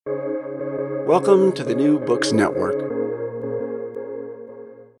Welcome to the New Books Network.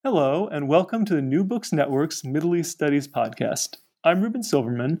 Hello, and welcome to the New Books Network's Middle East Studies podcast. I'm Ruben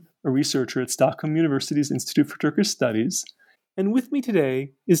Silverman, a researcher at Stockholm University's Institute for Turkish Studies, and with me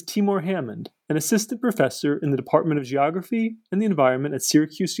today is Timur Hammond, an assistant professor in the Department of Geography and the Environment at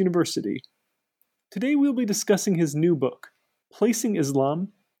Syracuse University. Today we'll be discussing his new book, Placing Islam: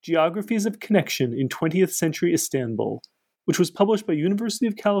 Geographies of Connection in 20th-Century Istanbul, which was published by University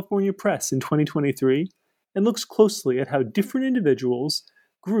of California Press in 2023 and looks closely at how different individuals,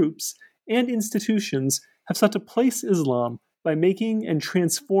 groups, and institutions have sought to place Islam by making and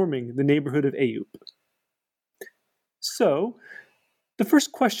transforming the neighborhood of Eyüp. So, the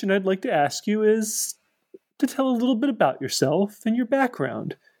first question I'd like to ask you is to tell a little bit about yourself and your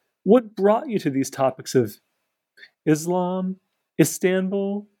background. What brought you to these topics of Islam,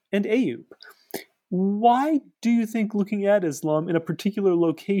 Istanbul, and Eyüp? Why do you think looking at Islam in a particular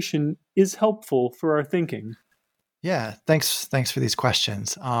location is helpful for our thinking? Yeah, thanks for these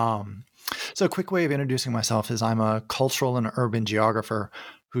questions. So a quick way of introducing myself is I'm a cultural and urban geographer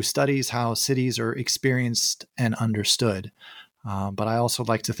who studies how cities are experienced and understood. But I also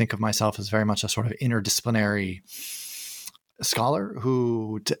like to think of myself as very much a sort of interdisciplinary scholar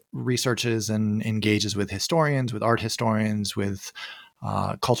who researches and engages with historians, with art historians, with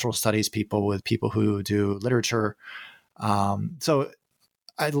cultural studies people, with people who do literature. So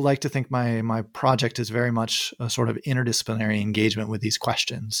I'd like to think my project is very much a sort of interdisciplinary engagement with these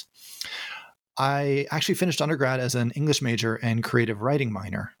questions. I actually finished undergrad as an English major and creative writing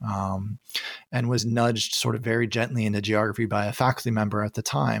minor, and was nudged sort of very gently into geography by a faculty member at the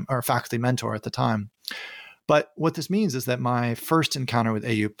time, or a faculty mentor at the time. But what this means is that my first encounter with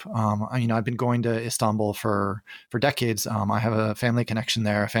Eyüp, I've been going to Istanbul for decades. I have a family connection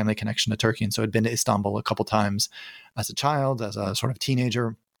there, a family connection to Turkey. And so I'd been to Istanbul a couple times as a child, as a sort of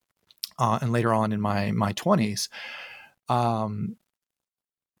teenager, and later on in my 20s.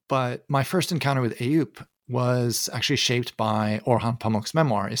 But my first encounter with Eyüp was actually shaped by Orhan Pamuk's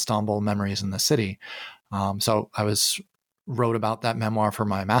memoir, Istanbul: Memories in the City. So I wrote about that memoir for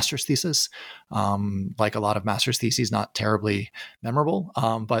my master's thesis. Like a lot of master's theses, not terribly memorable,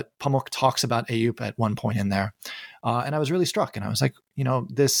 but Pamuk talks about Eyüp at one point in there. And I was really struck. And I was like,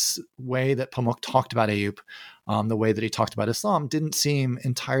 this way that Pamuk talked about Eyüp, the way that he talked about Islam, didn't seem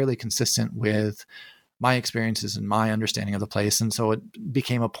entirely consistent with my experiences and my understanding of the place. And so it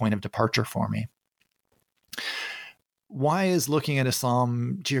became a point of departure for me. Why is looking at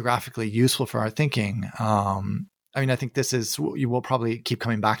Islam geographically useful for our thinking? I think you will probably keep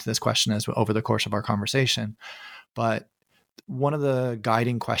coming back to this question over the course of our conversation. But one of the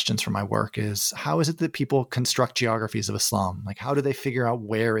guiding questions for my work is, how is it that people construct geographies of Islam? Like, how do they figure out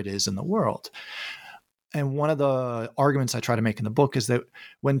where it is in the world? And one of the arguments I try to make in the book is that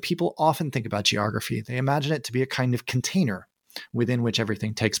when people often think about geography, they imagine it to be a kind of container within which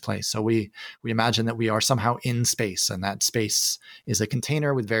everything takes place. So we imagine that we are somehow in space, and that space is a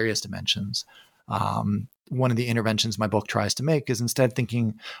container with various dimensions. One of the interventions my book tries to make is instead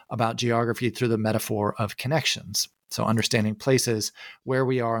thinking about geography through the metaphor of connections. So understanding places where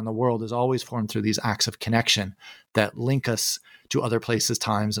we are in the world is always formed through these acts of connection that link us to other places,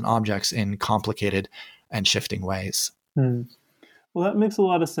 times, and objects in complicated and shifting ways. Well, that makes a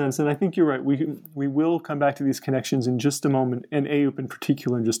lot of sense. And I think you're right. We will come back to these connections in just a moment, and Eyüp in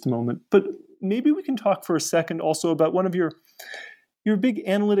particular in just a moment. But maybe we can talk for a second also about one of your big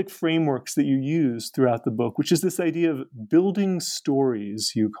analytic frameworks that you use throughout the book, which is this idea of building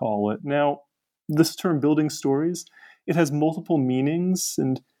stories, you call it. Now, this term building stories, it has multiple meanings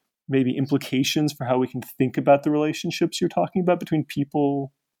and maybe implications for how we can think about the relationships you're talking about between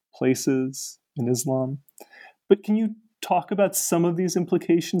people, places, and Islam. But can you talk about some of these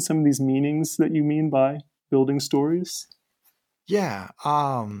implications, some of these meanings that you mean by building stories? Yeah.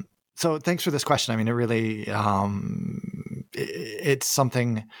 So thanks for this question. It really, it's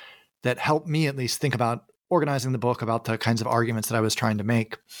something that helped me at least think about organizing the book, about the kinds of arguments that I was trying to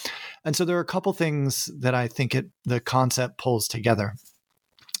make. And so there are a couple things that I think the concept pulls together.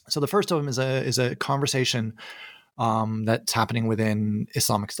 So the first of them is a conversation that's happening within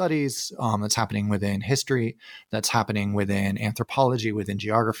Islamic studies, that's happening within history, that's happening within anthropology, within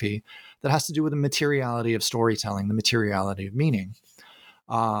geography, that has to do with the materiality of storytelling, the materiality of meaning.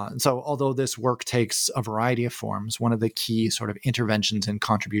 So although this work takes a variety of forms, one of the key sort of interventions and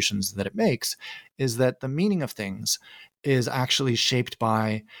contributions that it makes is that the meaning of things is actually shaped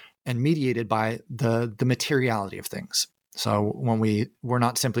by and mediated by the materiality of things. So when we're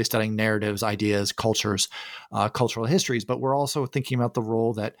not simply studying narratives, ideas, cultures, cultural histories, but we're also thinking about the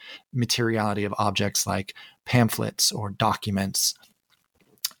role that materiality of objects like pamphlets or documents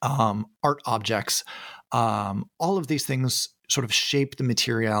art objects. All of these things sort of shape the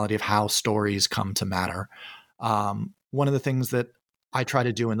materiality of how stories come to matter. One of the things that I try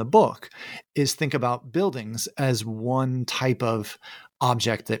to do in the book is think about buildings as one type of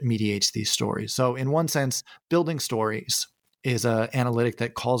object that mediates these stories. So in one sense, building stories is an analytic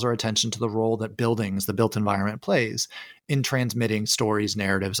that calls our attention to the role that buildings, the built environment, plays in transmitting stories,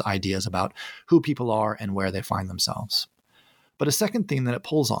 narratives, ideas about who people are and where they find themselves. But a second theme that it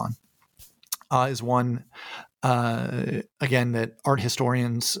pulls on is one, again, that art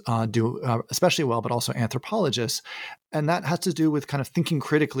historians do especially well, but also anthropologists. And that has to do with kind of thinking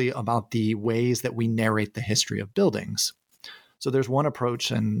critically about the ways that we narrate the history of buildings. So there's one approach,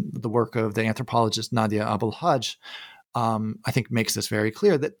 and the work of the anthropologist Nadia Abul-Hajj, I think makes this very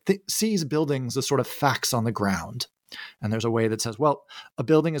clear, that sees buildings as sort of facts on the ground. And there's a way that says, well, a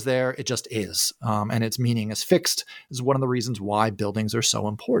building is there, it just is. And its meaning is fixed, is one of the reasons why buildings are so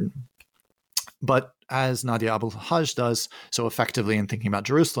important. But as Nadia Abul-Hajj does so effectively in thinking about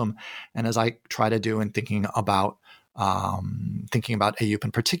Jerusalem, and as I try to do in thinking about Ayyub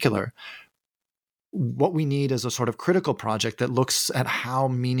in particular, what we need is a sort of critical project that looks at how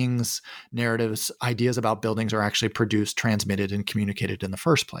meanings, narratives, ideas about buildings are actually produced, transmitted, and communicated in the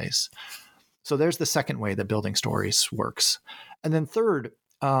first place. So there's the second way that building stories works. And then third,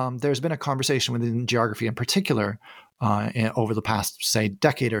 there's been a conversation within geography in particular over the past, say,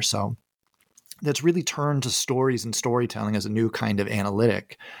 decade or so that's really turned to stories and storytelling as a new kind of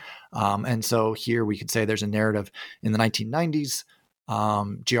analytic. And so here we could say there's a narrative in the 1990s.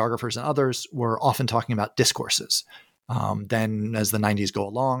 Geographers and others were often talking about discourses. Then as the 90s go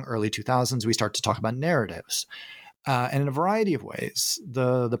along, early 2000s, we start to talk about narratives. And in a variety of ways,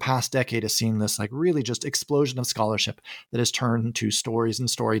 the past decade has seen this like really just explosion of scholarship that has turned to stories and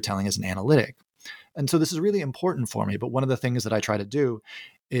storytelling as an analytic. And so this is really important for me. But one of the things that I try to do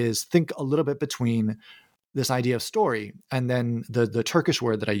is think a little bit between this idea of story and then the Turkish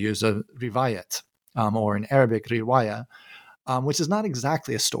word that I use of rivayet, or in Arabic riwaya, which is not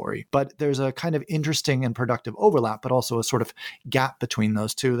exactly a story, but there's a kind of interesting and productive overlap, but also a sort of gap between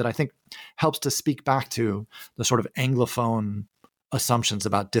those two that I think helps to speak back to the sort of Anglophone assumptions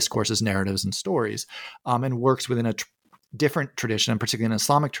about discourses, narratives, and stories, and works within a different tradition, and particularly an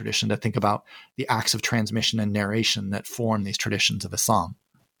Islamic tradition, to think about the acts of transmission and narration that form these traditions of Islam.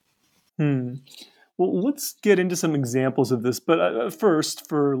 Well, let's get into some examples of this. But first,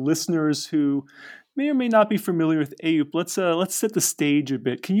 for listeners who may or may not be familiar with Ayyub, let's set the stage a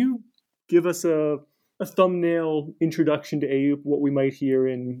bit. Can you give us a thumbnail introduction to Ayyub, what we might hear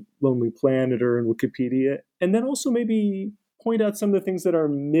in Lonely Planet or in Wikipedia, and then also maybe point out some of the things that are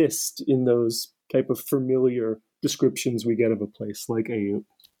missed in those type of familiar descriptions we get of a place like Ayyub?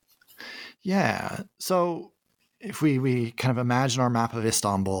 Yeah. So if we kind of imagine our map of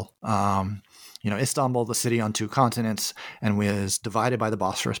Istanbul, Istanbul, the city on two continents, and was divided by the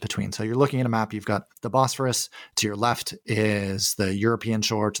Bosphorus between. So you're looking at a map, you've got the Bosphorus, to your left is the European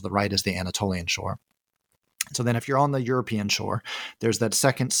shore, to the right is the Anatolian shore. So then if you're on the European shore, there's that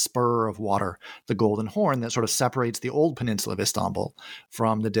second spur of water, the Golden Horn, that sort of separates the old peninsula of Istanbul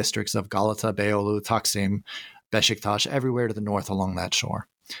from the districts of Galata, Beyoğlu, Taksim, Beşiktaş, everywhere to the north along that shore.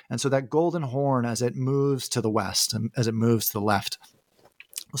 And so that Golden Horn, as it moves to the west, and as it moves to the left,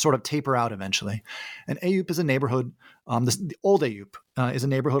 will sort of taper out eventually. And Ayyub is a neighborhood, the old Ayyub is a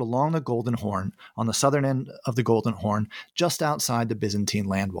neighborhood along the Golden Horn, on the southern end of the Golden Horn, just outside the Byzantine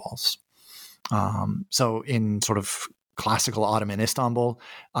land walls. So in sort of classical Ottoman Istanbul,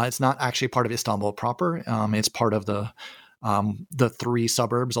 it's not actually part of Istanbul proper. It's part of the three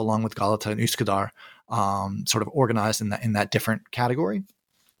suburbs, along with Galata and Üsküdar, sort of organized in that different category.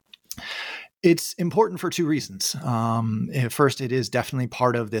 It's important for two reasons. First, it is definitely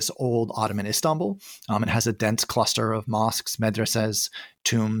part of this old Ottoman Istanbul. It has a dense cluster of mosques, madrasas,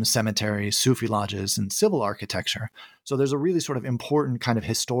 tombs, cemeteries, Sufi lodges, and civil architecture. So there's a really sort of important kind of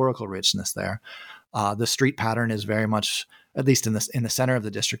historical richness there. The street pattern is very much, at least in the center of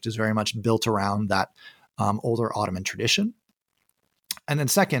the district, is very much built around that older Ottoman tradition. And then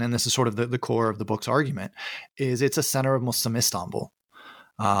second, and this is sort of the core of the book's argument, is it's a center of Muslim Istanbul.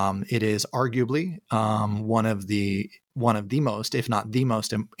 It is arguably one of the most, if not the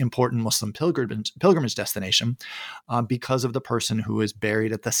most important Muslim pilgrimage destination because of the person who is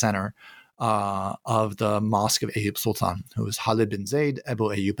buried at the center of the Mosque of Ayyub Sultan, who is Khalid bin Zayd Abu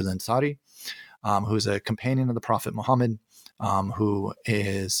Ayyub al-Ansari, who is a companion of the Prophet Muhammad, who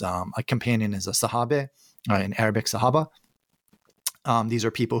is a companion is a Sahabe, in Arabic Sahaba. These are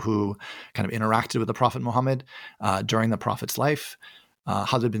people who kind of interacted with the Prophet Muhammad during the Prophet's life.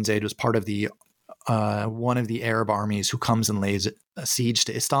 Khalid bin Zayd was part of the one of the Arab armies who comes and lays a siege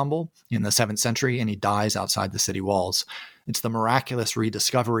to Istanbul in the 7th century, and he dies outside the city walls. It's the miraculous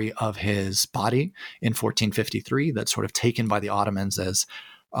rediscovery of his body in 1453 that's sort of taken by the Ottomans as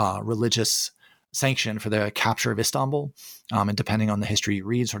religious sanction for the capture of Istanbul. And depending on the history you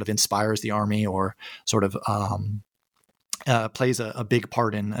read, sort of inspires the army or sort of plays a big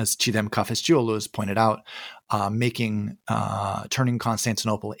part in, as Chidem Kafescioglu has pointed out, turning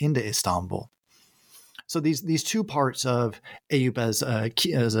Constantinople into Istanbul. So these two parts of Eyüp as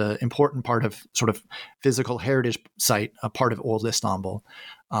an important part of sort of physical heritage site, a part of old Istanbul,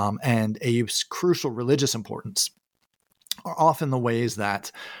 and Eyüp's crucial religious importance are often the ways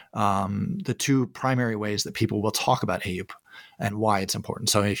that the two primary ways that people will talk about Eyüp and why it's important.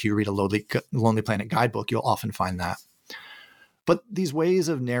 So if you read a Lonely Planet guidebook, you'll often find that. But these ways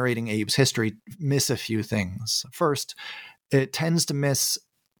of narrating Eyüp's history miss a few things. First, it tends to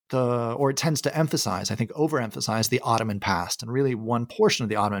emphasize, I think overemphasize the Ottoman past, and really one portion of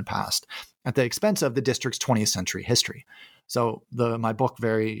the Ottoman past at the expense of the district's 20th century history. So my book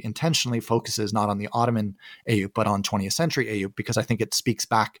very intentionally focuses not on the Ottoman Eyüp, but on 20th century Eyüp, because I think it speaks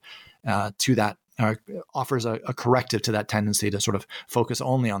back to that, offers a corrective to that tendency to sort of focus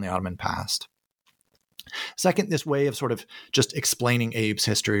only on the Ottoman past. Second, this way of sort of just explaining Eyüp's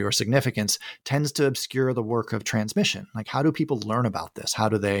history or significance tends to obscure the work of transmission. Like, how do people learn about this? How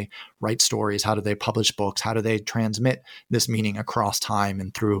do they write stories? How do they publish books? How do they transmit this meaning across time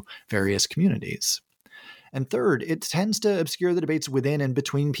and through various communities? And third, it tends to obscure the debates within and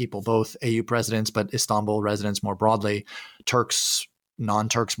between people, both Eyüp residents, but Istanbul residents more broadly, Turks,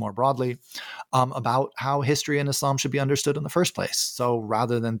 non-Turks more broadly, about how history and Islam should be understood in the first place. So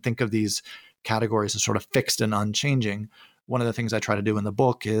rather than think of these categories as sort of fixed and unchanging, one of the things I try to do in the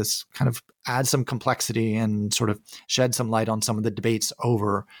book is kind of add some complexity and sort of shed some light on some of the debates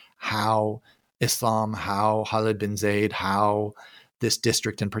over how Islam, how Khalid bin Zayd, how this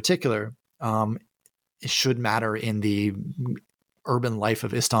district in particular should matter in the urban life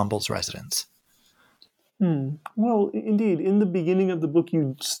of Istanbul's residents. Well, indeed, in the beginning of the book,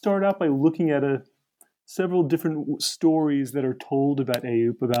 you start out by looking at several different stories that are told about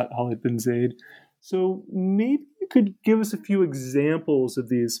Eyüp, about Khalid bin Zayd. So maybe you could give us a few examples of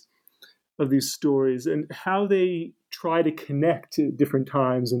these stories and how they try to connect to different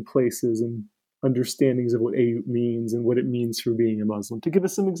times and places and understandings of what Eyüp means and what it means for being a Muslim. To give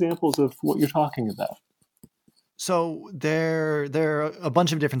us some examples of what you're talking about. So there are a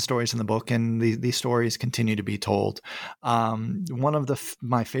bunch of different stories in the book, and these stories continue to be told. One of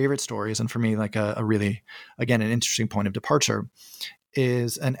my favorite stories, and for me, like a really, again, an interesting point of departure,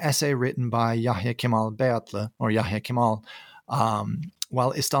 is an essay written by Yahya Kemal Beyatlı, or Yahya Kemal,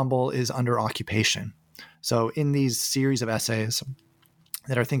 while Istanbul is under occupation. So in these series of essays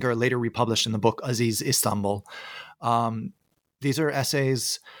that I think are later republished in the book Aziz Istanbul, these are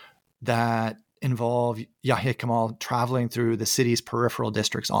essays that involve Yahya Kemal traveling through the city's peripheral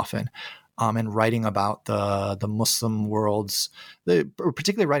districts often, and writing about the Muslim worlds,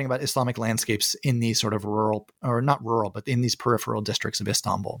 particularly writing about Islamic landscapes in these sort of rural, or not rural, but in these peripheral districts of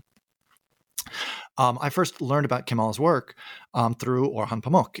Istanbul. I first learned about Kemal's work through Orhan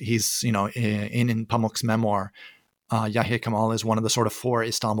Pamuk. He's, in Pamuk's memoir, Yahya Kemal is one of the sort of four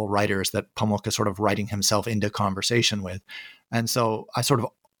Istanbul writers that Pamuk is sort of writing himself into conversation with. And so I sort of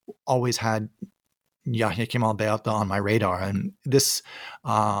always had Yahya Kemal Beyatlı on my radar. And this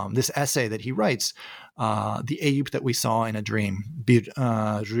essay that he writes, the Eyüp that we saw in a dream, Bir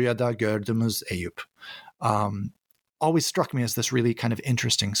Rüyada Gördüğümüz Eyüp, always struck me as this really kind of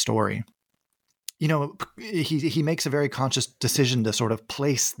interesting story. He makes a very conscious decision to sort of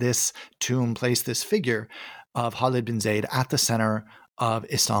place this figure of Khalid bin Zayd at the center of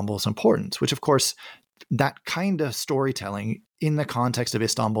Istanbul's importance, which of course, that kind of storytelling in the context of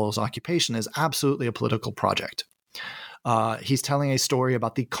Istanbul's occupation is absolutely a political project. He's telling a story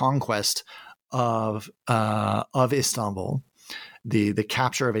about the conquest of Istanbul, the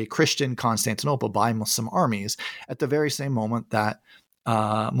capture of a Christian Constantinople by Muslim armies at the very same moment that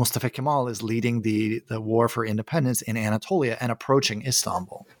Mustafa Kemal is leading the war for independence in Anatolia and approaching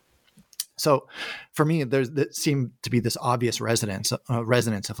Istanbul. So for me, there seemed to be this obvious resonance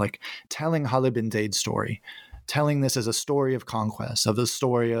of like telling Khalid bin Zayd's story, telling this as a story of conquest, of the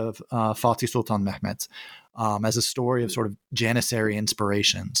story of Fatih Sultan Mehmet, as a story of sort of Janissary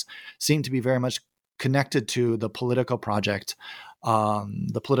inspirations, seemed to be very much connected to the political project,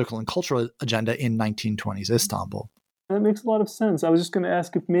 the political and cultural agenda in 1920s Istanbul. That makes a lot of sense. I was just going to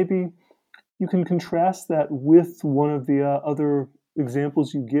ask if maybe you can contrast that with one of the other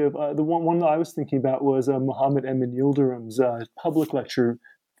examples you give. The one that I was thinking about was Muhammad Emin Yildirim's public lecture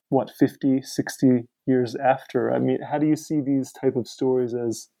 50, 60 years after? I mean, how do you see these type of stories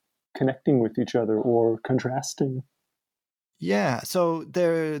as connecting with each other or contrasting? Yeah, so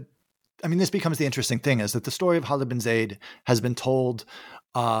this becomes the interesting thing, is that the story of Khalid bin Zaid has been told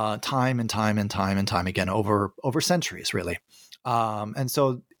time and time and time and time again over centuries, really. And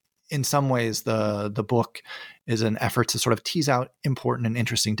so in some ways, the book is an effort to sort of tease out important and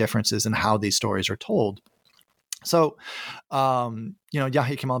interesting differences in how these stories are told. So,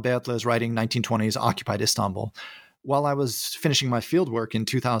 Yahya Kemal Beyatlı is writing 1920s occupied Istanbul. While I was finishing my fieldwork in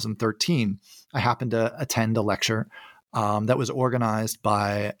 2013, I happened to attend a lecture that was organized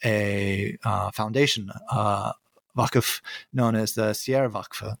by a foundation, Vakıf, known as the Siyer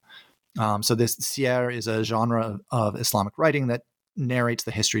Vakfı. So this Siyer is a genre of Islamic writing that narrates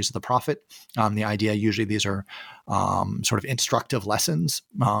the histories of the Prophet. The idea, usually these are sort of instructive lessons,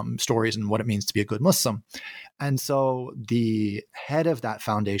 stories and what it means to be a good Muslim. And so the head of that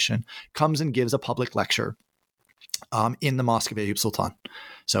foundation comes and gives a public lecture in the Mosque of Eyüp Sultan.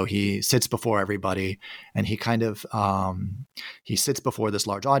 So he sits before everybody, and he kind of he sits before this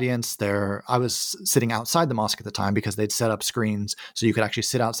large audience. I was sitting outside the mosque at the time because they'd set up screens so you could actually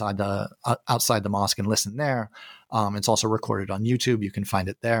sit outside the mosque and listen there. It's also recorded on YouTube. You can find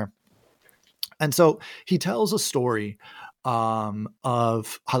it there. And so he tells a story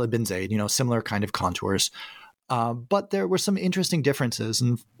of Khalid bin Zaid, similar kind of contours. But there were some interesting differences,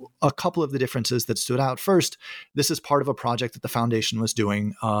 and a couple of the differences that stood out. First, this is part of a project that the foundation was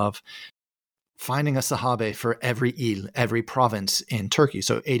doing of finding a sahabe for every il, every province in Turkey.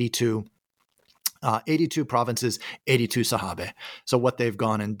 So 82 provinces, 82 sahabe. So what they've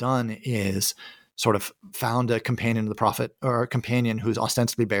gone and done is sort of found a companion of the Prophet, or a companion who's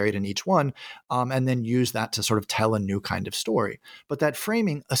ostensibly buried in each one, and then use that to sort of tell a new kind of story. But that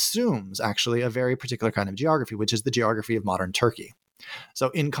framing assumes actually a very particular kind of geography, which is the geography of modern Turkey. So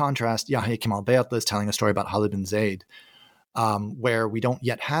in contrast, Yahya Kemal Beyatlı is telling a story about Khalid bin Zaid, where we don't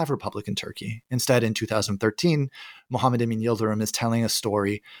yet have Republican Turkey. Instead, in 2013, Muhammed Emin Yildirim is telling a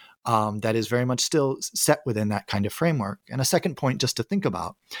story that is very much still set within that kind of framework. And a second point just to think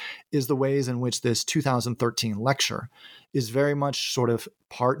about is the ways in which this 2013 lecture is very much sort of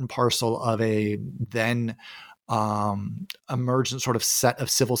part and parcel of a then emergent sort of set of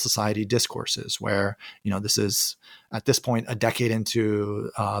civil society discourses where, this is at this point a decade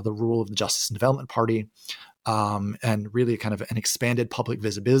into the rule of the Justice and Development Party, and really kind of an expanded public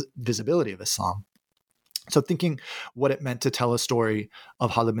visibility of Islam. So thinking what it meant to tell a story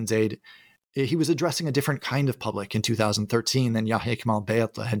of Khalid bin Zaid, he was addressing a different kind of public in 2013 than Yahya Kemal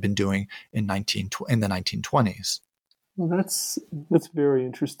Beyatlı had been doing in the 1920s. Well, that's very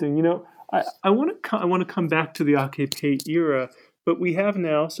interesting. I want to come back to the AKP era, but we have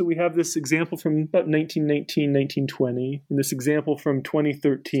this example from about 1919, 1920, and this example from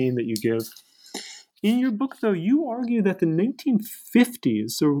 2013 that you give. In your book, though, you argue that the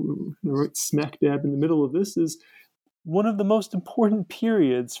 1950s, so right smack dab in the middle of this, is one of the most important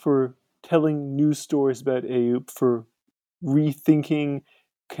periods for telling news stories about Eyüp, for rethinking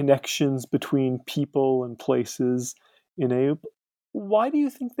connections between people and places in Eyüp. Why do you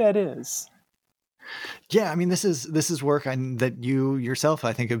think that is? Yeah, this is work that you yourself,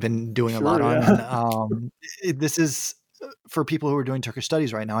 I think, have been doing a lot on. And, this is, for people who are doing Turkish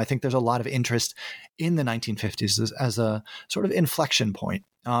studies right now, I think there's a lot of interest in the 1950s as a sort of inflection point.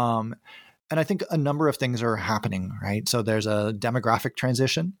 And I think a number of things are happening, right? So there's a demographic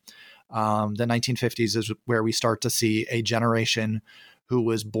transition. The 1950s is where we start to see a generation who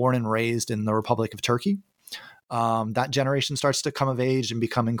was born and raised in the Republic of Turkey. That generation starts to come of age and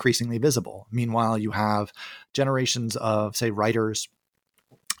become increasingly visible. Meanwhile, you have generations of, say, writers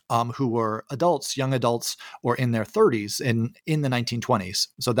who were adults, young adults, or in their 30s in the 1920s.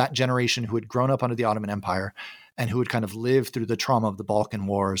 So that generation who had grown up under the Ottoman Empire and who had kind of lived through the trauma of the Balkan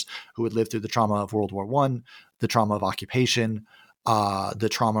Wars, who had lived through the trauma of World War I, the trauma of occupation, the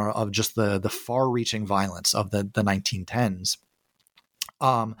trauma of just the far-reaching violence of the 1910s.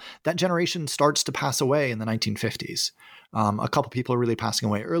 That generation starts to pass away in the 1950s. A couple people are really passing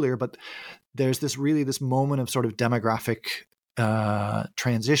away earlier, but there's this moment of sort of demographic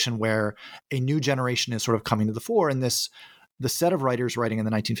transition where a new generation is sort of coming to the fore. And the set of writers writing in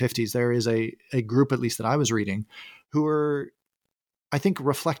the 1950s, there is a group, at least that I was reading, who are, I think,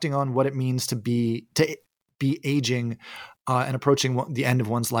 reflecting on what it means to be aging and approaching the end of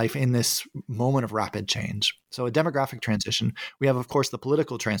one's life in this moment of rapid change. So a demographic transition. We have, of course, the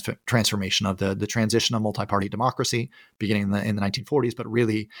political transformation of the transition of multi-party democracy beginning in the 1940s, but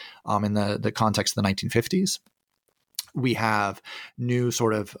really in the context of the 1950s. We have new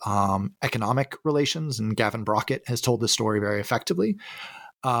sort of economic relations, and Gavin Brockett has told this story very effectively.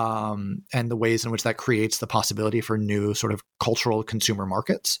 and the ways in which that creates the possibility for new sort of cultural consumer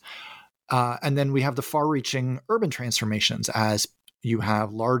markets. And then we have the far-reaching urban transformations as you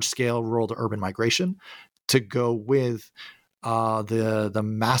have large-scale rural to urban migration to go with the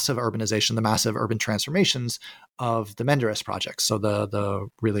massive urbanization, the massive urban transformations of the Menderes projects. So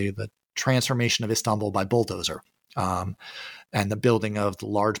the transformation of Istanbul by bulldozer, and the building of the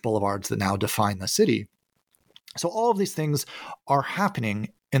large boulevards that now define the city. So all of these things are happening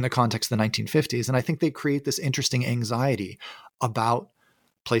in the context of the 1950s, and I think they create this interesting anxiety about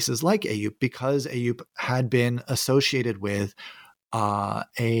places like Eyüp, because Eyüp had been associated with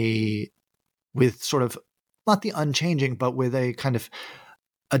with sort of not the unchanging, but with a kind of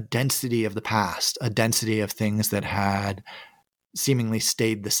a density of the past, a density of things that had seemingly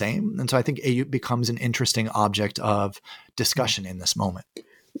stayed the same. And so I think Eyüp becomes an interesting object of discussion in this moment.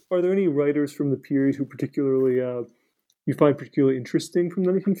 Are there any writers from the period who particularly you find particularly interesting from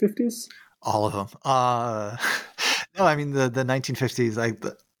the 1950s? All of them. No, I mean the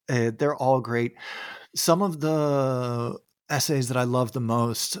 1950s, they're all great. Some of the essays that I love the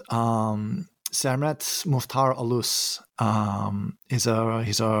most, Sermet Muhtar Alus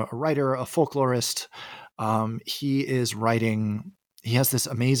he's a writer, a folklorist. He has this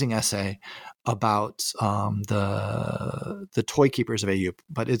amazing essay about the toy keepers of Eyüp,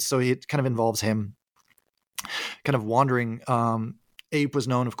 but it kind of involves him kind of wandering. Eyüp was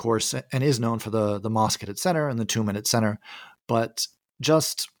known, of course, and is known for the mosque at its center and the tomb at its center, but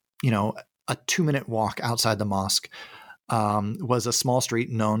just, a 2-minute walk outside the mosque was a small street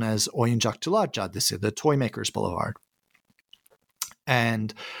known as Oyuncakçılar Caddesi, the Toy Makers Boulevard.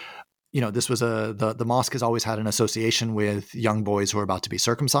 And this was the mosque has always had an association with young boys who are about to be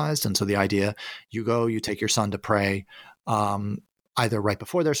circumcised. And so the idea, you take your son to pray, either right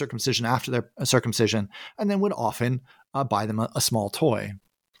before their circumcision, after their circumcision, and then would often buy them a small toy.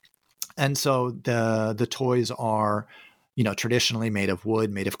 And so the toys are, traditionally made of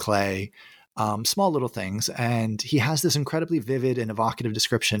wood, made of clay, small little things. And he has this incredibly vivid and evocative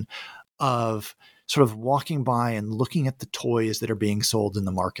description of sort of walking by and looking at the toys that are being sold in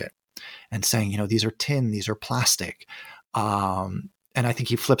the market and saying, these are tin, these are plastic. And I think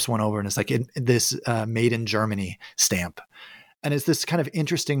he flips one over and it's like this made in Germany stamp. And it's this kind of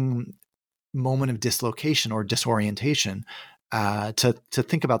interesting moment of dislocation or disorientation to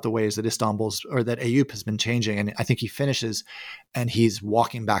think about the ways that that Eyüp has been changing. And I think he finishes and he's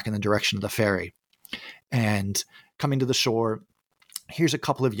walking back in the direction of the ferry and coming to the shore. Here's a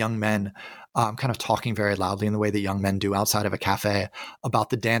couple of young men kind of talking very loudly in the way that young men do outside of a cafe about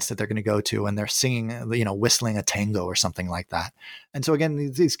the dance that they're going to go to. And they're singing, whistling a tango or something like that. And so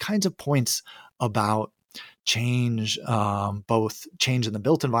again, these kinds of points about change, both change in the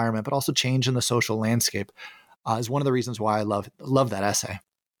built environment, but also change in the social landscape, is one of the reasons why I love that essay.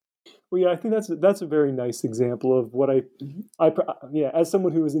 Well, yeah, I think that's a very nice example of what as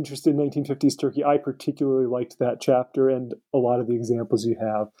someone who was interested in 1950s Turkey, I particularly liked that chapter and a lot of the examples you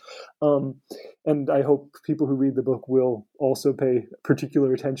have. And I hope people who read the book will also pay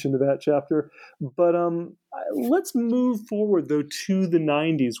particular attention to that chapter. But let's move forward, though, to the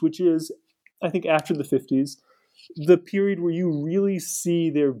 90s, which is, I think, after the 50s, the period where you really see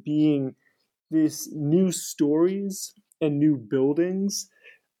there being these new stories and new buildings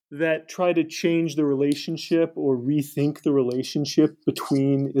that try to change the relationship or rethink the relationship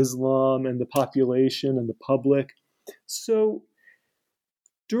between Islam and the population and the public. So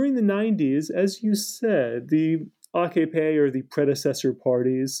during the 90s, as you said, the AKP, or the predecessor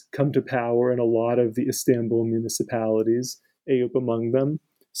parties, come to power in a lot of the Istanbul municipalities, Eyüp among them.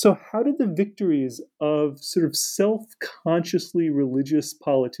 So how did the victories of sort of self-consciously religious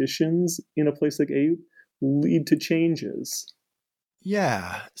politicians in a place like Eyüp lead to changes?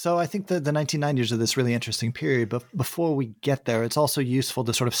 Yeah. So I think the 1990s are this really interesting period. But before we get there, it's also useful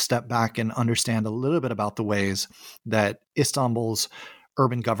to sort of step back and understand a little bit about the ways that Istanbul's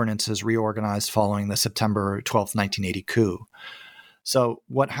urban governance is reorganized following the September 12th, 1980 coup. So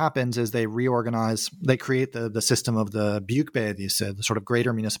what happens is they create the system of the Büyükbelediyesi, the sort of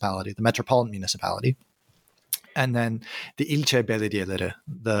greater municipality, the metropolitan municipality, and then the ilçe belediyeleri,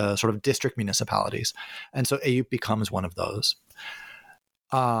 the sort of district municipalities. And so Eyüp becomes one of those.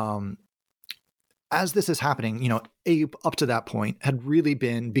 As this is happening, Eyüp up to that point had really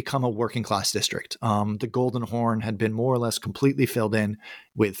become a working class district. The Golden Horn had been more or less completely filled in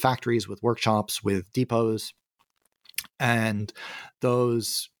with factories, with workshops, with depots. And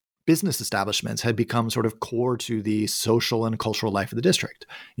those business establishments had become sort of core to the social and cultural life of the district.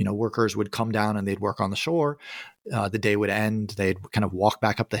 Workers would come down and they'd work on the shore. The day would end. They'd kind of walk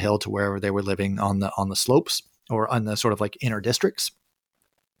back up the hill to wherever they were living on the slopes or on the sort of like inner districts.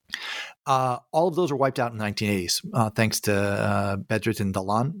 All of those were wiped out in the 1980s, thanks to Bedrettin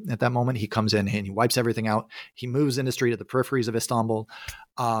Dalan. At that moment, he comes in and he wipes everything out. He moves industry to the peripheries of Istanbul,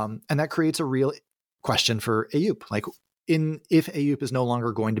 and that creates a real question for Eyüp. Like, if Eyüp is no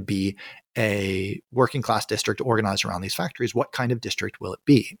longer going to be a working class district organized around these factories, what kind of district will it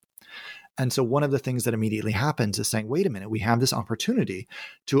be? And so one of the things that immediately happens is saying, wait a minute, we have this opportunity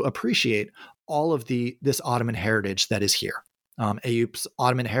to appreciate all of this Ottoman heritage that is here. Eyüp's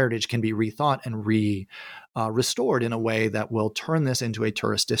Ottoman heritage can be rethought and restored in a way that will turn this into a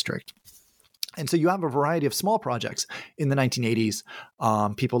tourist district. And so you have a variety of small projects in the 1980s.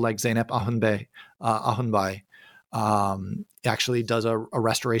 People like Zeynep Ahunbay actually does a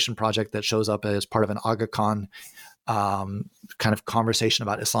restoration project that shows up as part of an Aga Khan kind of conversation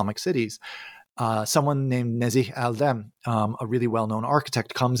about Islamic cities. Someone named Nezih Eldem, a really well-known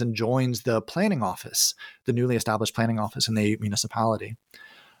architect, comes and joins the planning office, the newly established planning office in the municipality.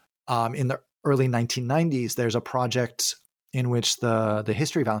 In the early 1990s, there's a project in which the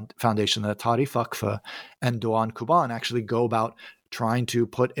History Foundation, the Tarih Vakfı, and Doğan Kuban actually go about trying to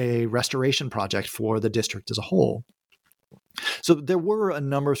put a restoration project for the district as a whole. So there were a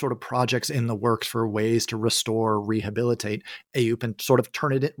number of sort of projects in the works for ways to restore, rehabilitate Eyüp and sort of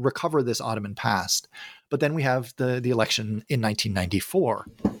recover this Ottoman past. But then we have the election in 1994.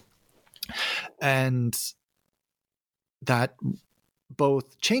 And that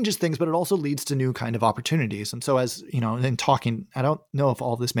both changes things, but it also leads to new kind of opportunities. And so as, in talking, I don't know if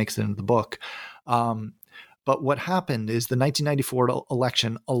all this makes it into the book, but what happened is the 1994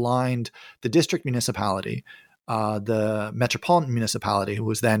 election aligned the district municipality, the metropolitan municipality, who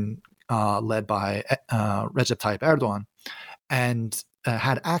was then led by Recep Tayyip Erdogan, and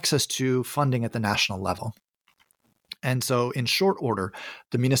had access to funding at the national level. And so in short order,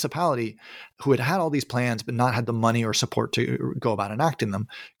 the municipality, who had all these plans but not had the money or support to go about enacting them,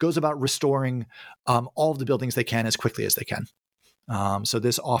 goes about restoring all of the buildings they can as quickly as they can. So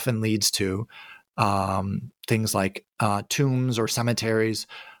this often leads to things like tombs or cemeteries,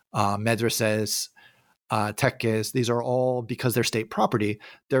 medreses, tekkes. These are all, because they're state property,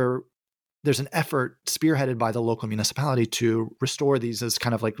 there's an effort spearheaded by the local municipality to restore these as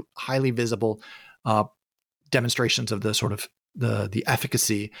kind of like highly visible demonstrations of the sort of the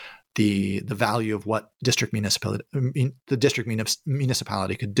efficacy, the value of what the district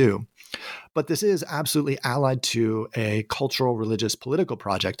municipality could do. But this is absolutely allied to a cultural, religious, political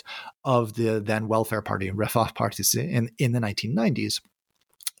project of the then welfare party, Refah Partisi, in the 1990s,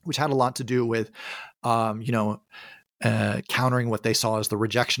 which had a lot to do with, countering what they saw as the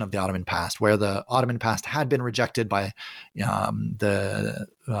rejection of the Ottoman past, where the Ottoman past had been rejected by the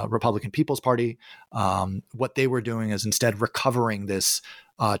Republican People's Party. What they were doing is instead recovering this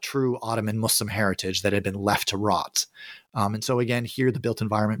true Ottoman Muslim heritage that had been left to rot. And so again, here the built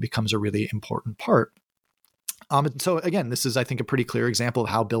environment becomes a really important part. And so again, this is, I think, a pretty clear example of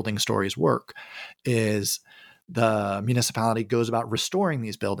how building stories work, is the municipality goes about restoring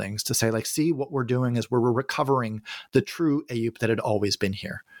these buildings to say, like, see, what we're doing is we're recovering the true Eyüp that had always been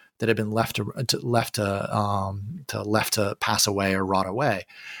here, that had been left to pass away or rot away.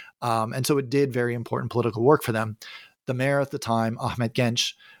 And so it did very important political work for them. The mayor at the time, Ahmet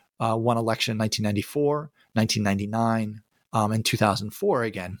Genç, won election in 1994, 1999, and 2004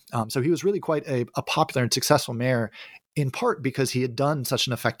 again. So he was really quite a popular and successful mayor, in part because he had done such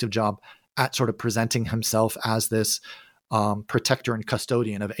an effective job at sort of presenting himself as this protector and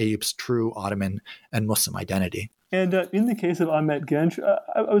custodian of Eyüp's true Ottoman and Muslim identity. And in the case of Ahmet Genç,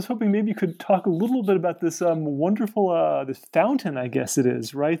 I was hoping maybe you could talk a little bit about this wonderful this fountain, I guess it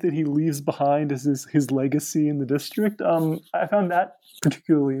is, right, that he leaves behind as his legacy in the district. I found that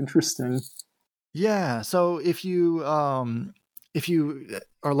particularly interesting. Yeah, so if you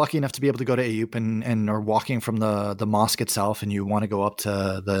are lucky enough to be able to go to Eyüp and are walking from the mosque itself, and you want to go up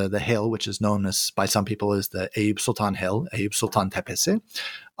to the hill, which is known as, by some people, as the Eyüp Sultan Hill, Eyüp Sultan Tepesi,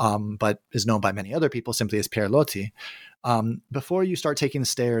 but is known by many other people simply as Pierloti. Before you start taking the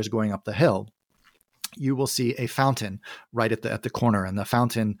stairs going up the hill, you will see a fountain right at the corner, and the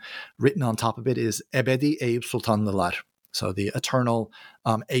fountain, written on top of it, is Ebedi Eyüp Sultanlılar, so the eternal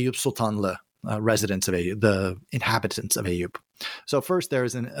Eyüp Sultanlı. Residents of Eyüp, the inhabitants of Eyüp. So first, there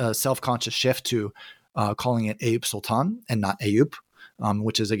is a self-conscious shift to calling it Eyüp Sultan and not Eyüp,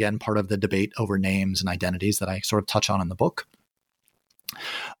 which is again part of the debate over names and identities that I sort of touch on in the book.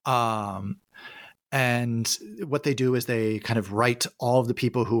 And what they do is they kind of write all of the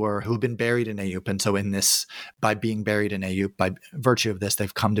people who've been buried in Eyüp, and so by being buried in Eyüp, by virtue of this,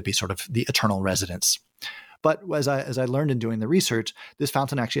 they've come to be sort of the eternal residents. But as I learned in doing the research, this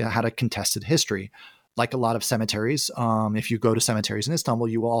fountain actually had a contested history. like a lot of cemeteries, if you go to cemeteries in Istanbul,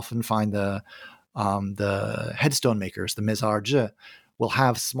 you will often find the headstone makers, the mezarcı, will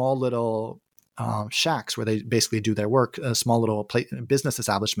have small little shacks where they basically do their work, small little business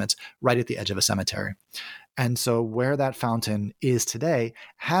establishments right at the edge of a cemetery. And so where that fountain is today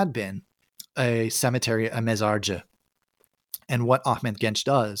had been a cemetery, a mezarcı. And what Ahmet Genç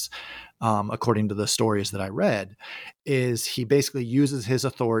does, according to the stories that I read, is he basically uses his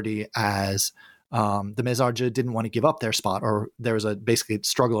authority as the mezarcı didn't want to give up their spot, or there was a basically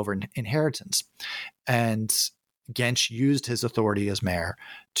struggle over inheritance. And Genç used his authority as mayor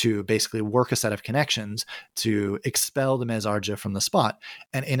to basically work a set of connections to expel the mezarcı from the spot.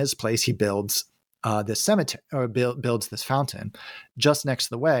 And in its place, he builds this cemetery, or builds this fountain. Just next to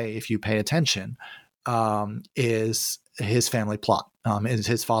the way, if you pay attention, is his family plot. Is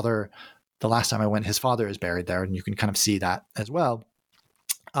his father, the last time I went, his father is buried there, and you can kind of see that as well.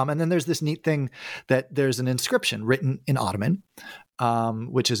 And then there's this neat thing that there's an inscription written in Ottoman,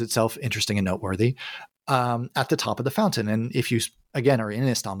 which is itself interesting and noteworthy, at the top of the fountain. And if you, again, are in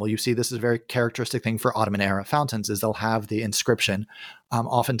Istanbul, you see this is a very characteristic thing for Ottoman era fountains, is they'll have the inscription,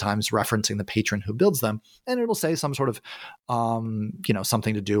 oftentimes referencing the patron who builds them. And it'll say some sort of,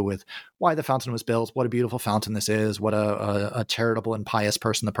 something to do with why the fountain was built, what a beautiful fountain this is, what a charitable and pious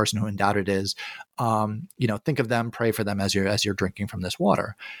person the person who endowed it is. Think of them, pray for them as you're drinking from this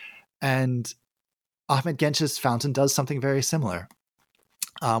water. And Ahmet Genç's fountain does something very similar.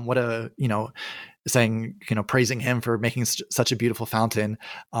 Praising him for making such a beautiful fountain,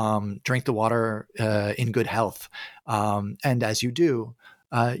 drink the water in good health. And as you do,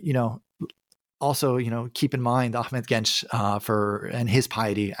 also, keep in mind Ahmet Genç and his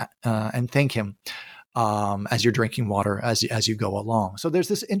piety, and thank him as you're drinking water as you go along. So there's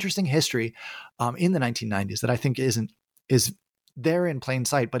this interesting history in the 1990s that I think is there in plain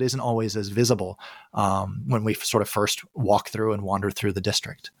sight, but isn't always as visible when we sort of first walk through and wander through the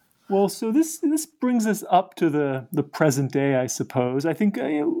district. Well, so this brings us up to the present day, I suppose. I think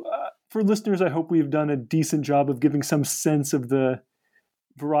for listeners, I hope we've done a decent job of giving some sense of the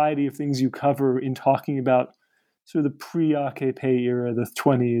variety of things you cover in talking about sort of the pre-AKP era, the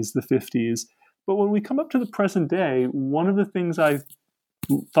 20s, the 50s. But when we come up to the present day, one of the things I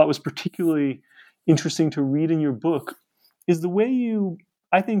thought was particularly interesting to read in your book is the way you,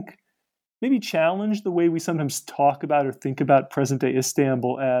 I think, maybe challenge the way we sometimes talk about or think about present-day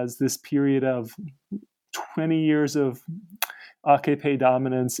Istanbul as this period of 20 years of AKP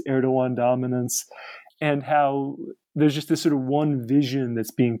dominance, Erdogan dominance, and how there's just this sort of one vision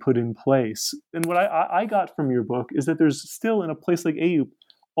that's being put in place. And what I got from your book is that there's still, in a place like Eyüp,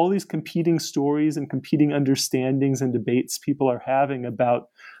 all these competing stories and competing understandings and debates people are having about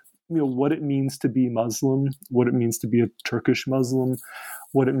what it means to be Muslim, what it means to be a Turkish Muslim,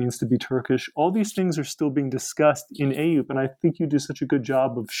 what it means to be Turkish. All these things are still being discussed in Eyüp, and I think you do such a good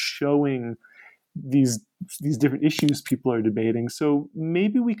job of showing these different issues people are debating. So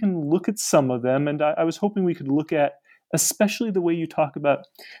maybe we can look at some of them, and I was hoping we could look at especially the way you talk about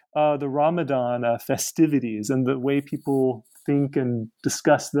the Ramadan festivities and the way people think and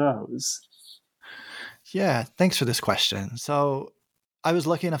discuss those. Yeah, thanks for this question. So I was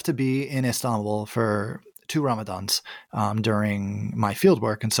lucky enough to be in Istanbul for 2 Ramadans during my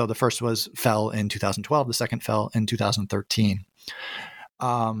fieldwork. And so the first fell in 2012, the second fell in 2013.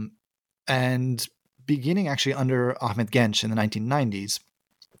 And beginning actually under Ahmet Genç in the 1990s,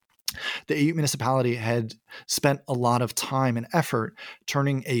 the Eyüp municipality had spent a lot of time and effort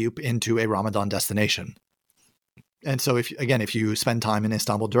turning Eyüp into a Ramadan destination. And so if you spend time in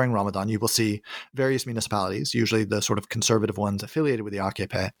Istanbul during Ramadan, you will see various municipalities, usually the sort of conservative ones affiliated with the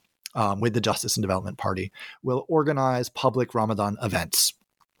AKP, with the Justice and Development Party, will organize public Ramadan events.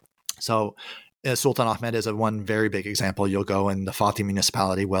 So Sultan Ahmet is one very big example. You'll go in the Fatih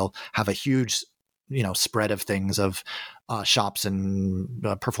municipality, will have a huge, spread of things, of shops and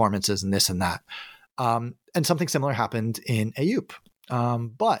performances and this and that. And something similar happened in Eyüp.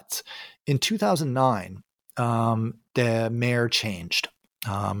 But in 2009, the mayor changed.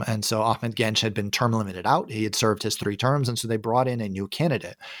 And so Ahmet Genç had been term limited out. He had served his 3 terms. And so they brought in a new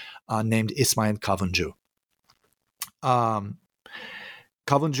candidate named İsmail Kavuncu.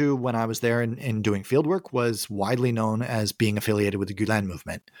 Kavuncu, when I was there in doing fieldwork, was widely known as being affiliated with the Gülen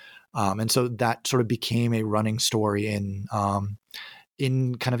movement. And so that sort of became a running story not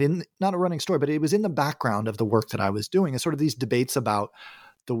a running story, but it was in the background of the work that I was doing, and sort of these debates about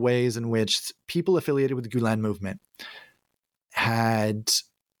the ways in which people affiliated with the Gülen movement had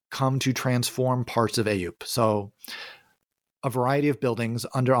come to transform parts of Eyüp. So a variety of buildings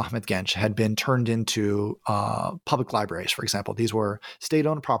under Ahmet Genç had been turned into public libraries, for example. These were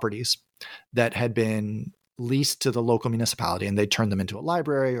state-owned properties that had been leased to the local municipality, and they turned them into a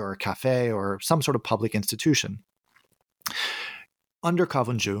library or a cafe or some sort of public institution. Under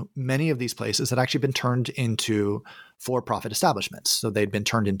Kavuncu, many of these places had actually been turned into for-profit establishments. So they'd been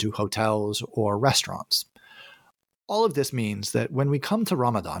turned into hotels or restaurants. All of this means that when we come to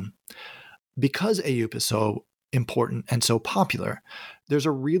Ramadan, because Eyüp is so important and so popular, there's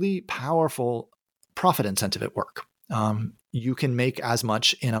a really powerful profit incentive at work. You can make as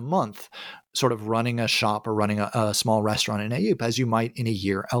much in a month sort of running a shop or running a small restaurant in Eyüp as you might in a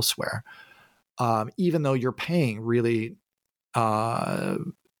year elsewhere, even though you're paying really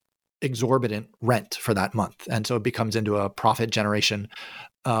exorbitant rent for that month. And so it becomes into a profit generation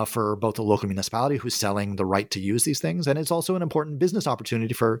for both the local municipality who's selling the right to use these things. And it's also an important business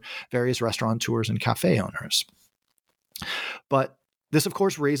opportunity for various restaurateurs and cafe owners. But this, of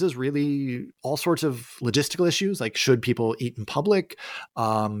course, raises really all sorts of logistical issues, like should people eat in public?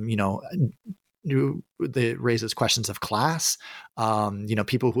 It raises questions of class.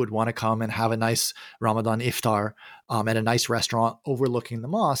 People who would want to come and have a nice Ramadan iftar at a nice restaurant overlooking the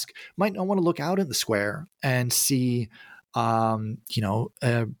mosque might not want to look out at the square and see,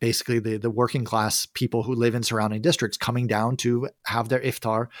 basically the working class people who live in surrounding districts coming down to have their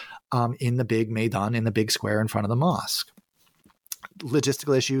iftar in the big maidan, in the big square in front of the mosque.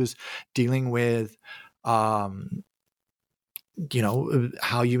 Logistical issues dealing with, how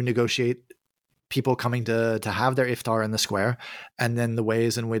you negotiate people coming to have their iftar in the square, and then the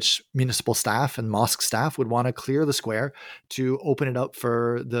ways in which municipal staff and mosque staff would want to clear the square to open it up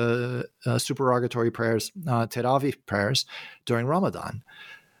for the supererogatory prayers, Teravih prayers during Ramadan.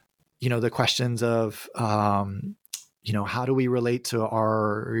 The questions of, how do we relate to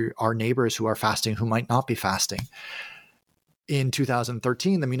our neighbors who are fasting, who might not be fasting? In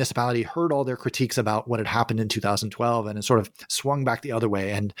 2013, the municipality heard all their critiques about what had happened in 2012 and it sort of swung back the other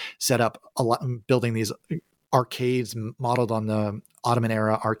way and set up building these arcades modeled on the Ottoman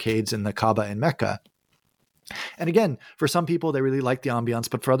era arcades in the Kaaba in Mecca. And again, for some people, they really liked the ambiance,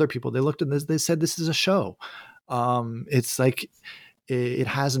 but for other people, they looked at this, they said, this is a show. It's like, it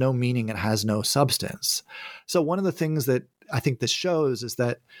has no meaning, it has no substance. So one of the things that I think this shows is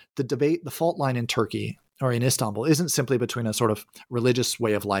that the fault line in Turkey or in Istanbul isn't simply between a sort of religious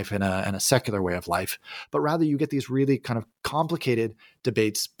way of life and a secular way of life, but rather you get these really kind of complicated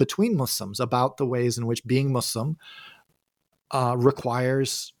debates between Muslims about the ways in which being Muslim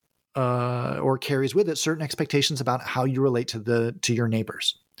requires or carries with it certain expectations about how you relate to your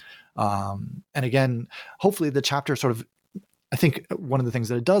neighbors. And again, hopefully the chapter sort of, I think one of the things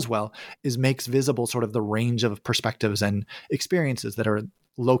that it does well is makes visible sort of the range of perspectives and experiences that are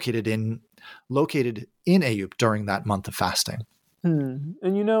located in Eyüp during that month of fasting. And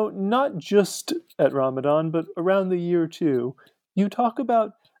not just at Ramadan, but around the year too, you talk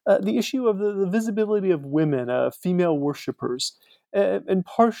about the issue of the visibility of women, female worshippers. And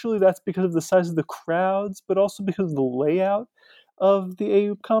partially that's because of the size of the crowds, but also because of the layout of the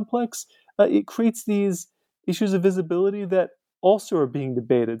Eyüp complex. It creates these issues of visibility that also are being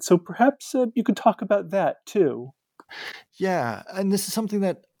debated. So perhaps you could talk about that too. Yeah, and this is something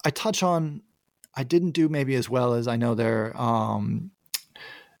that I touch on. I didn't do maybe as well as I know they're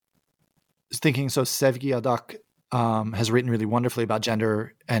thinking. So Sevgi Adak has written really wonderfully about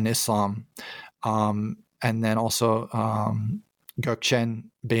gender and Islam. And then also Gökçen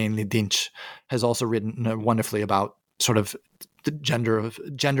Beyinli Dinç has also written wonderfully about sort of the gender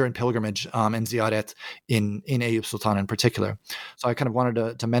and pilgrimage and ziyaret in Eyüp Sultan in particular. So I kind of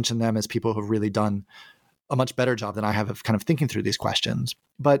wanted to mention them as people who've really done a much better job than I have of kind of thinking through these questions.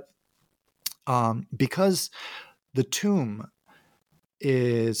 But because the tomb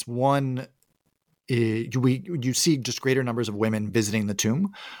is one, you see just greater numbers of women visiting the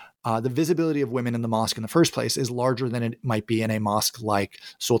tomb. The visibility of women in the mosque in the first place is larger than it might be in a mosque like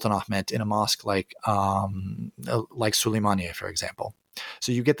Sultan Ahmet, in a mosque like Süleymaniye, for example.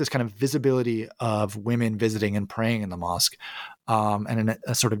 So you get this kind of visibility of women visiting and praying in the mosque, and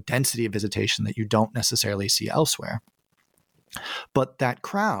a sort of density of visitation that you don't necessarily see elsewhere. But that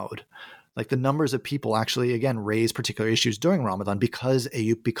crowd, like the numbers of people, actually, again, raise particular issues during Ramadan because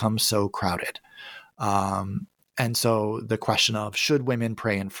Eyüp becomes so crowded. And so the question of should women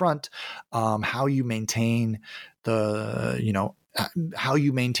pray in front, how you maintain how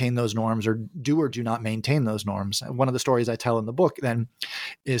you maintain those norms or do not maintain those norms. One of the stories I tell in the book then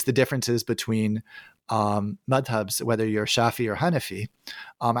is the differences between madhabs, whether you're Shafi or Hanafi,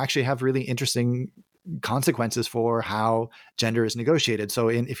 actually have really interesting consequences for how gender is negotiated. So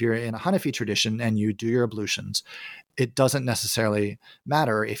if you're in a Hanafi tradition and you do your ablutions, it doesn't necessarily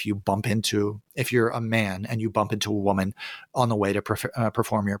matter if you're a man and you bump into a woman on the way to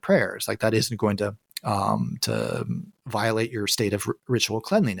perform your prayers. Like, that isn't going to violate your state of ritual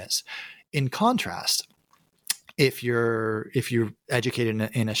cleanliness. In contrast, if you're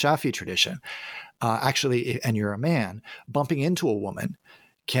educated in a Shafi tradition, and you're a man, bumping into a woman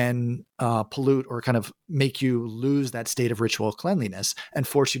can pollute or kind of make you lose that state of ritual cleanliness and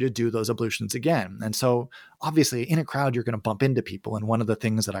force you to do those ablutions again. And so obviously in a crowd, you're going to bump into people. And one of the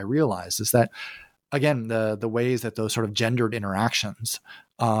things that I realized is that, again, the ways that those sort of gendered interactions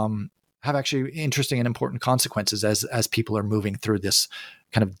have actually interesting and important consequences as people are moving through this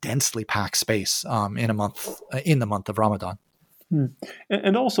kind of densely packed space in the month of Ramadan.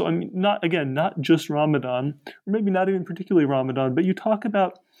 And also, I mean, not just Ramadan, or maybe not even particularly Ramadan, but you talk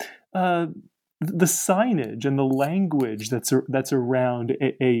about the signage and the language that's around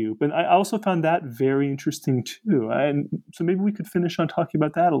Eyüp. And I also found that very interesting too. And so maybe we could finish on talking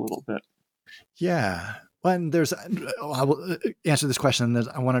about that a little bit. Yeah. And I will answer this question.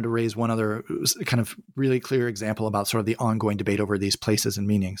 I wanted to raise one other kind of really clear example about sort of the ongoing debate over these places and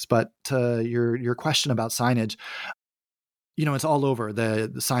meanings. But your question about signage, it's all over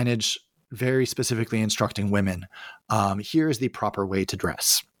the signage, very specifically instructing women. Here's the proper way to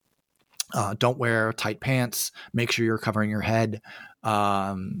dress. Don't wear tight pants. Make sure you're covering your head.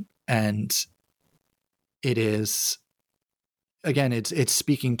 And it is, again, it's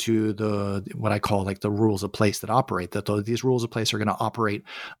speaking to what I call like the rules of place that operate, that these rules of place are going to operate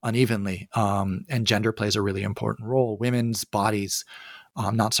unevenly. And gender plays a really important role. Women's bodies,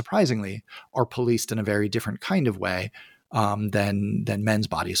 not surprisingly, are policed in a very different kind of way than men's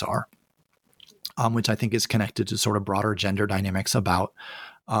bodies are, which I think is connected to sort of broader gender dynamics about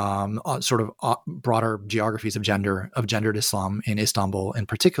broader geographies of gendered Islam in Istanbul in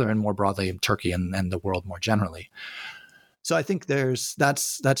particular, and more broadly in Turkey and the world more generally. So I think that's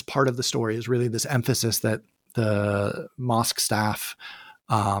part of the story, is really this emphasis that the mosque staff,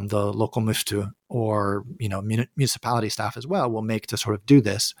 the local mufti, or municipality staff as well, will make to sort of do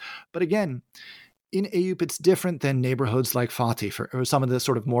this. But again, in Eyüp, it's different than neighborhoods like Fatih, or some of the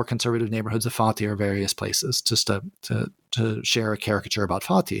sort of more conservative neighborhoods of Fatih, or various places, just to share a caricature about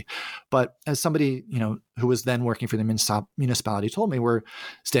Fatih. But as somebody, who was then working for the municipality told me, we're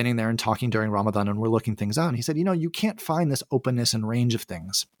standing there and talking during Ramadan and we're looking things out. And he said, you can't find this openness and range of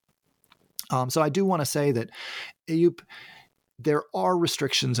things. So I do want to say that Eyüp, there are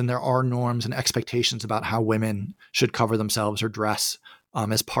restrictions and there are norms and expectations about how women should cover themselves or dress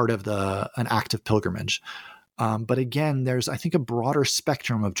as part of an act of pilgrimage. But again, there's, I think, a broader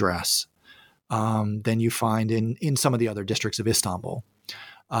spectrum of dress than you find in some of the other districts of Istanbul,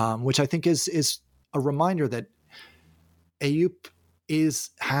 which I think is a reminder that Eyüp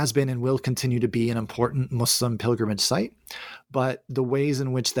has been and will continue to be an important Muslim pilgrimage site. But the ways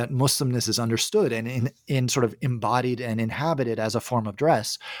in which that Muslimness is understood and in sort of embodied and inhabited as a form of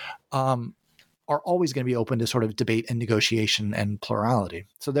dress are always going to be open to sort of debate and negotiation and plurality.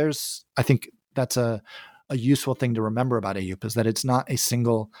 So I think that's a useful thing to remember about Eyüp, is that it's not a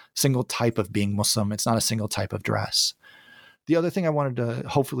single type of being Muslim. It's not a single type of dress. The other thing I wanted to,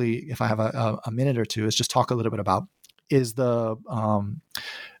 hopefully, if I have a minute or two, is just talk a little bit about is the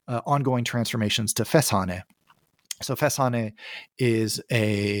ongoing transformations to Feshane. So Feshane is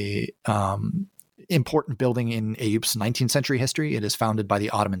a important building in Eyüp's 19th century history. It is founded by the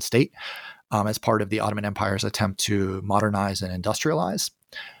Ottoman state as part of the Ottoman Empire's attempt to modernize and industrialize.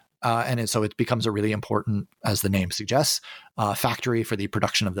 So it becomes a really important, as the name suggests, factory for the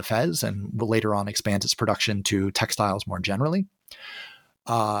production of the fez, and will later on expand its production to textiles more generally.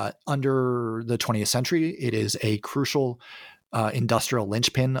 Under the 20th century, it is a crucial industrial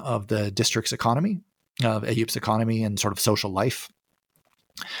linchpin of the district's economy, of Eyüp's economy and sort of social life.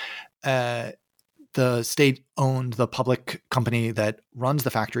 The state owned, the public company that runs the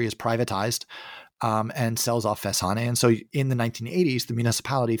factory is privatized and sells off Feshane. And so in the 1980s, the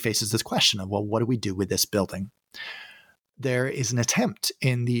municipality faces this question of, well, what do we do with this building? There is an attempt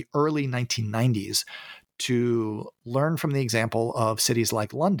in the early 1990s to learn from the example of cities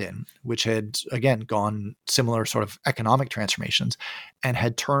like London, which had, again, gone similar sort of economic transformations and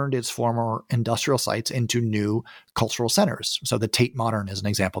had turned its former industrial sites into new cultural centers. So the Tate Modern is an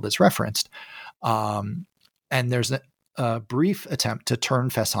example that's referenced. And there's a brief attempt to turn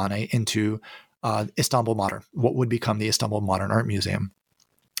Feshane into Istanbul Modern, what would become the Istanbul Modern Art Museum.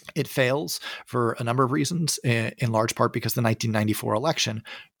 It fails for a number of reasons, in large part because the 1994 election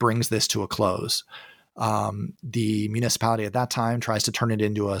brings this to a close. The municipality at that time tries to turn it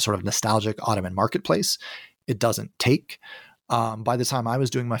into a sort of nostalgic Ottoman marketplace. It doesn't take. By the time I was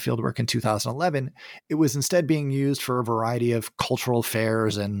doing my fieldwork in 2011, it was instead being used for a variety of cultural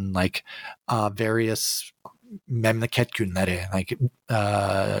fairs and like various memleket günleri, like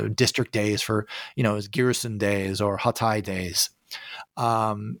district days for, Giresun days or Hatay days.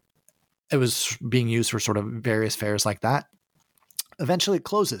 It was being used for sort of various fairs like that. Eventually it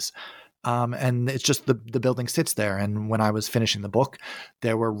closes. And it's just the building sits there. And when I was finishing the book,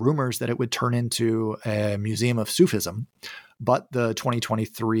 there were rumors that it would turn into a museum of Sufism. But the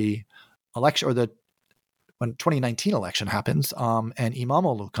 2023 election, or when 2019 election happens, and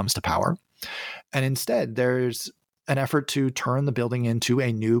Imamoglu comes to power. And instead, there's an effort to turn the building into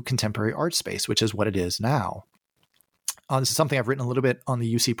a new contemporary art space, which is what it is now. This is something I've written a little bit on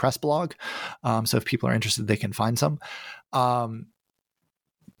the UC Press blog. So if people are interested, they can find some.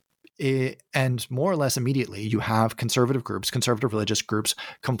 And more or less immediately, you have conservative religious groups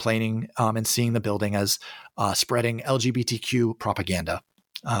complaining and seeing the building as spreading LGBTQ propaganda.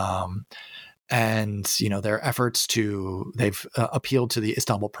 And, their efforts they've appealed to the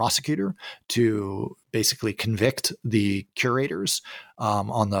Istanbul prosecutor to basically convict the curators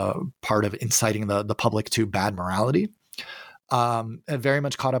on the part of inciting the public to bad morality. Very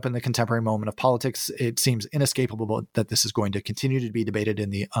much caught up in the contemporary moment of politics. It seems inescapable that this is going to continue to be debated in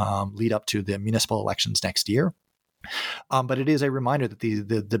the lead up to the municipal elections next year. But it is a reminder that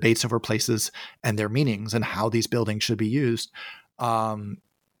the debates over places and their meanings and how these buildings should be used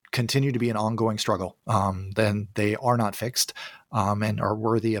continue to be an ongoing struggle. Then they are not fixed and are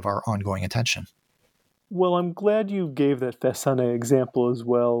worthy of our ongoing attention. Well, I'm glad you gave that Fesane example as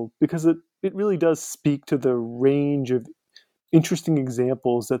well, because it really does speak to the range of interesting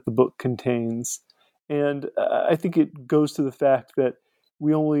examples that the book contains. And I think it goes to the fact that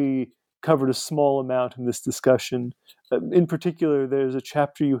we only covered a small amount in this discussion. In particular, there's a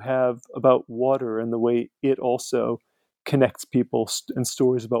chapter you have about water and the way it also connects people, and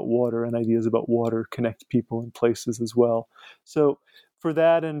stories about water and ideas about water connect people and places as well. So for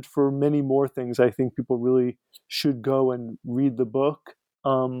that and for many more things, I think people really should go and read the book.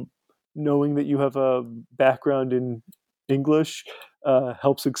 Knowing that you have a background in English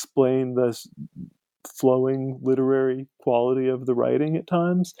helps explain the flowing literary quality of the writing at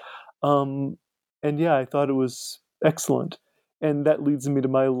times. And yeah, I thought it was excellent. And that leads me to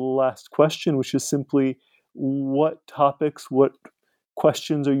my last question, which is simply, what topics, what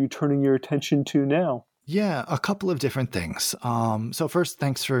questions are you turning your attention to now? Yeah, a couple of different things. So first,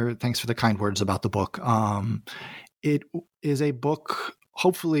 thanks for the kind words about the book. It is a book,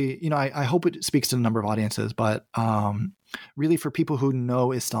 hopefully, I hope it speaks to a number of audiences, but really for people who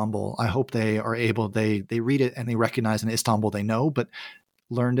know Istanbul, I hope they are able, they read it and they recognize an Istanbul they know, but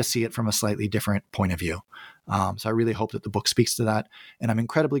learn to see it from a slightly different point of view. So I really hope that the book speaks to that. And I'm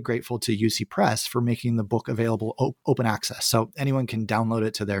incredibly grateful to UC Press for making the book available open access. So anyone can download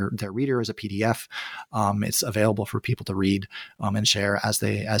it to their reader as a PDF. It's available for people to read and share as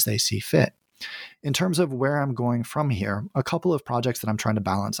they see fit. In terms of where I'm going from here, a couple of projects that I'm trying to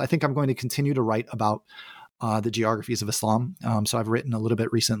balance. I think I'm going to continue to write about the geographies of Islam. So I've written a little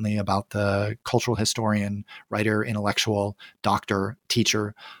bit recently about the cultural historian, writer, intellectual, doctor,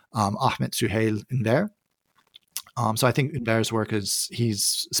 teacher, Ahmet Suhail Ünver. So I think Ünver's work he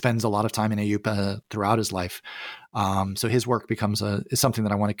spends a lot of time in Eyüp throughout his life. So his work is something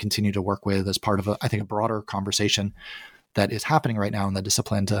that I want to continue to work with as part of I think a broader conversation that is happening right now in the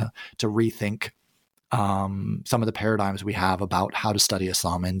discipline to rethink some of the paradigms we have about how to study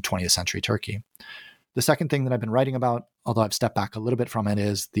Islam in 20th century Turkey. The second thing that I've been writing about, although I've stepped back a little bit from it,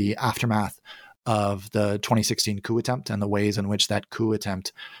 is the aftermath of the 2016 coup attempt and the ways in which that coup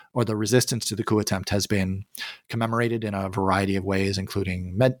attempt or the resistance to the coup attempt has been commemorated in a variety of ways,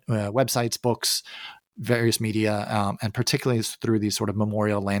 including websites, books, various media, and particularly through these sort of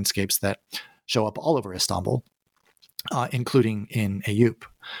memorial landscapes that show up all over Istanbul, including in Eyüp.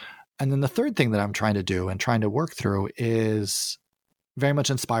 And then the third thing that I'm trying to do and trying to work through is very much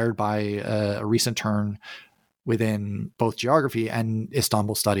inspired by a recent turn within both geography and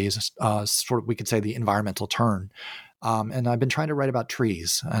Istanbul studies, sort of, we could say, the environmental turn. And I've been trying to write about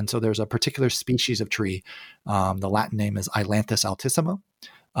trees. And so there's a particular species of tree. The Latin name is Ailanthus altissima.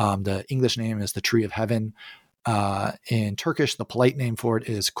 The English name is the tree of heaven. In Turkish, the polite name for it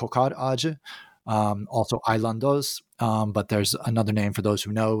is kokar ağacı, also aylandoz. But there's another name for those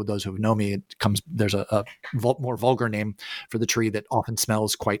who know me. There's a more vulgar name for the tree that often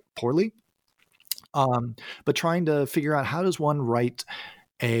smells quite poorly. But trying to figure out, how does one write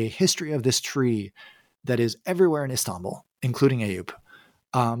a history of this tree that is everywhere in Istanbul, including Eyüp,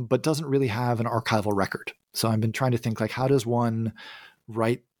 but doesn't really have an archival record. So I've been trying to think, like, how does one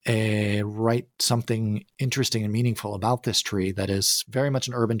write something interesting and meaningful about this tree that is very much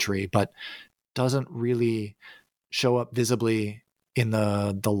an urban tree, but doesn't really show up visibly in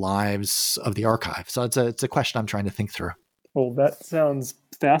the lives of the archive. So it's a question I'm trying to think through. Well, that sounds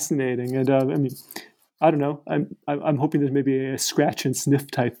fascinating, and I mean, I don't know. I'm hoping there's maybe a scratch and sniff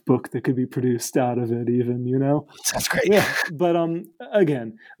type book that could be produced out of it, even, you know. Sounds great. Yeah, but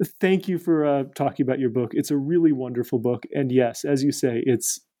again, thank you for talking about your book. It's a really wonderful book, and yes, as you say,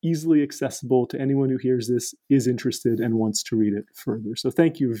 it's easily accessible to anyone who hears this, is interested, and wants to read it further. So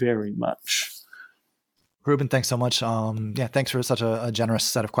thank you very much. Ruben, thanks so much. Thanks for such a generous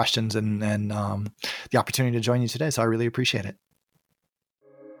set of questions and the opportunity to join you today. So I really appreciate it.